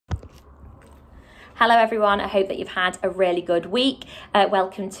Hello everyone, I hope that you've had a really good week.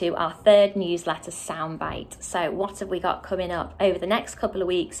 Welcome to our third newsletter, Soundbite. So what have we got coming up over the next couple of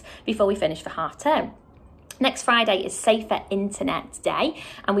weeks before we finish for half term? Next Friday is Safer Internet Day,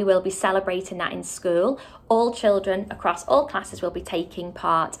 and we will be celebrating that in school. All children across all classes will be taking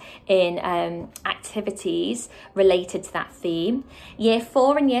part in activities related to that theme. Year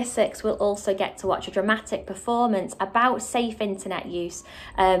 4 and Year 6 will also get to watch a dramatic performance about safe internet use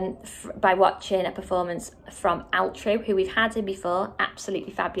by watching a performance from Altru, who we've had in before,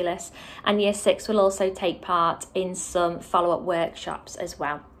 absolutely fabulous. And Year 6 will also take part in some follow-up workshops as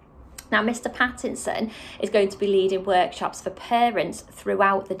well. Now, Mr. Pattinson is going to be leading workshops for parents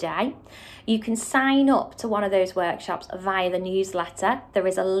throughout the day. You can sign up to one of those workshops via the newsletter. There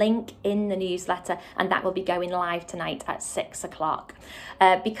is a link in the newsletter, and that will be going live tonight at 6 o'clock.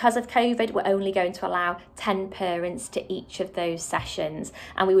 Because of COVID, we're only going to allow 10 parents to each of those sessions,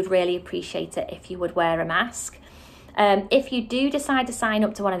 and we would really appreciate it if you would wear a mask. If you do decide to sign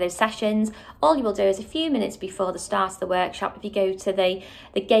up to one of those sessions, all you will do is a few minutes before the start of the workshop, if you go to the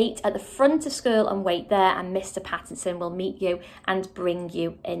gate at the front of school and wait there, and Mr. Pattinson will meet you and bring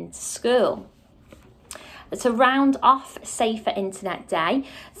you into school. To round off Safer Internet Day,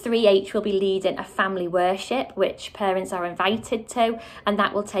 3H will be leading a family worship, which parents are invited to, and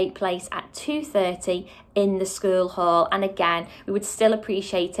that will take place at 2:30 in the school hall. And again, we would still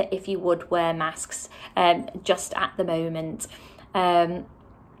appreciate it if you would wear masks just at the moment.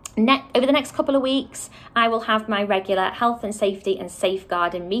 Over the next couple of weeks, I will have my regular health and safety and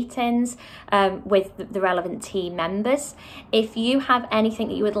safeguarding meetings with the relevant team members. If you have anything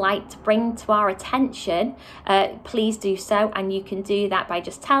that you would like to bring to our attention, please do so, and you can do that by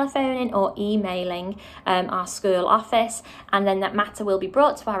just telephoning or emailing our school office, and then that matter will be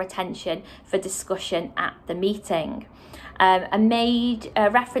brought to our attention for discussion at the meeting. I made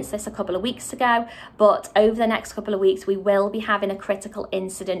reference to this a couple of weeks ago, but over the next couple of weeks we will be having a critical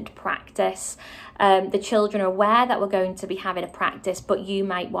incident practice. The children are aware that we're going to be having a practice, but you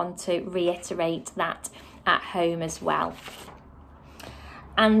might want to reiterate that at home as well.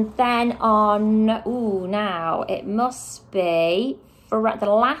 And then on, now it must be for the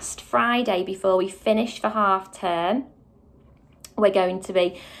last Friday before we finish for half term, we're going to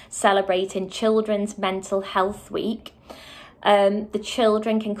be celebrating Children's Mental Health Week. The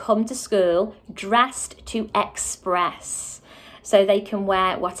children can come to school dressed to express. So they can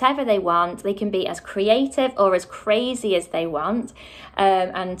wear whatever they want. They can be as creative or as crazy as they want.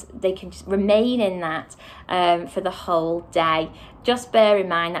 And they can just remain in that for the whole day. Just bear in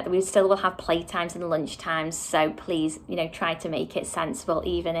mind that we still will have playtimes and lunch times. So please, try to make it sensible,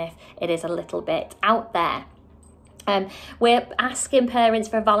 even if it is a little bit out there. We're asking parents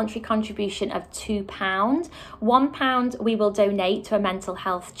for a voluntary contribution of £2. £1 we will donate to a mental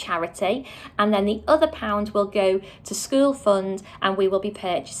health charity, and then the other £1 will go to school fund, and we will be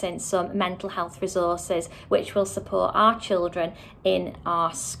purchasing some mental health resources which will support our children in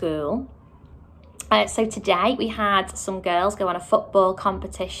our school. So today we had some girls go on a football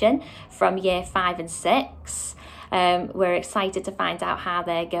competition from year 5 and 6. We're excited to find out how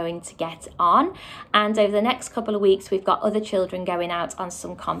they're going to get on, and over the next couple of weeks we've got other children going out on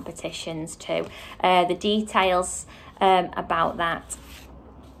some competitions too. The details about that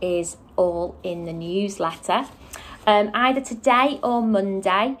is all in the newsletter. Either today or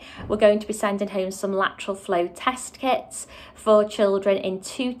Monday, we're going to be sending home some lateral flow test kits for children in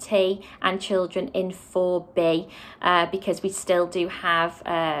 2T and children in 4B, because we still do have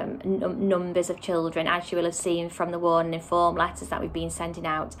numbers of children, as you will have seen from the warn and inform letters that we've been sending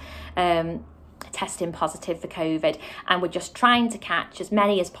out, testing positive for COVID, and we're just trying to catch as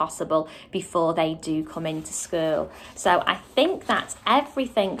many as possible before they do come into school. So I think that's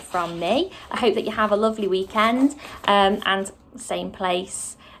everything from me. I hope that you have a lovely weekend, and same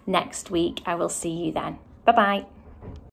place next week. I will see you then. Bye bye.